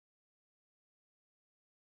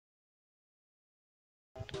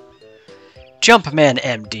Jumpman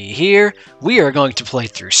MD here. We are going to play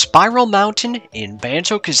through Spiral Mountain in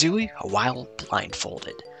Banjo-Kazooie while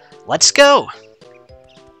blindfolded. Let's go!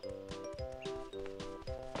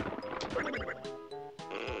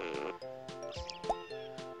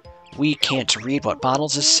 We can't read what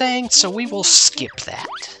Bottles is saying, so we will skip that.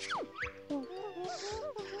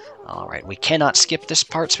 Alright, we cannot skip this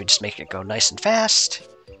part, so we just make it go nice and fast.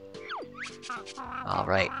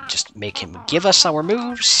 Alright, just make him give us our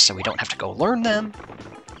moves, so we don't have to go learn them.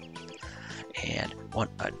 And 1,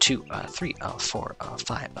 2, 3, 4,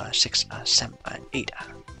 5, 6, 7, 8.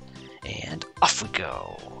 And off we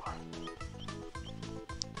go.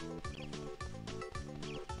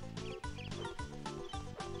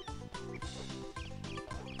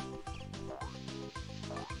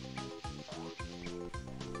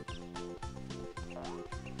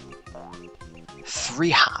 Three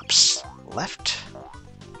hops left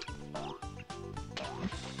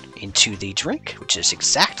into the drink, which is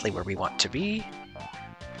exactly where we want to be.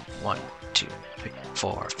 1, 2, 3,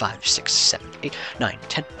 4, 5, 6, 7, 8, 9,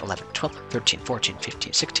 10, 11, 12, 13, 14,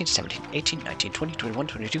 15, 16, 17, 18, 19, 20, 21,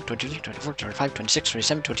 22, 23, 24, 25, 26,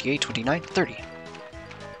 27, 28, 29, 30.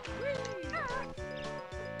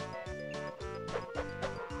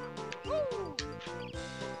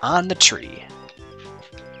 On the tree.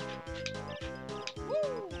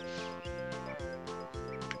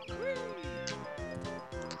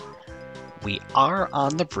 We are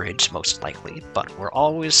on the bridge, most likely, but we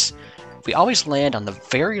always land on the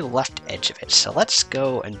very left edge of it. So let's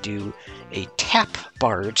go and do a tap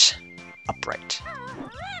barge upright.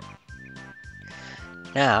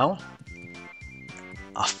 Now,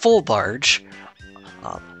 a full barge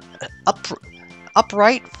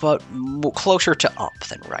upright, but closer to up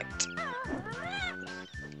than right.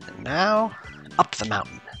 And now, up the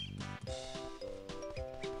mountain.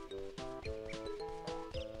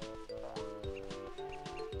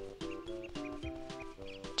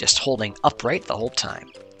 Just holding upright the whole time.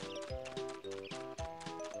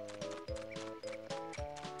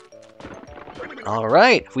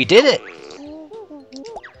 Alright, we did it!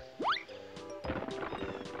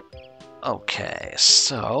 Okay,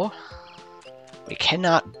 so we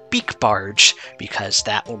cannot beak barge because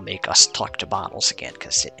that will make us talk to Bottles again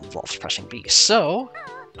because it involves pressing B. So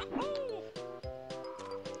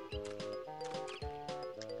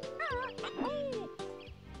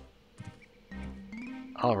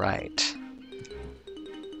alright.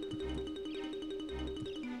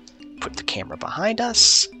 Put the camera behind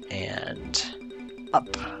us, and up.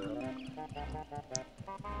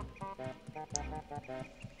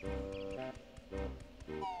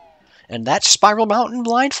 And that's Spiral Mountain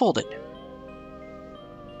blindfolded.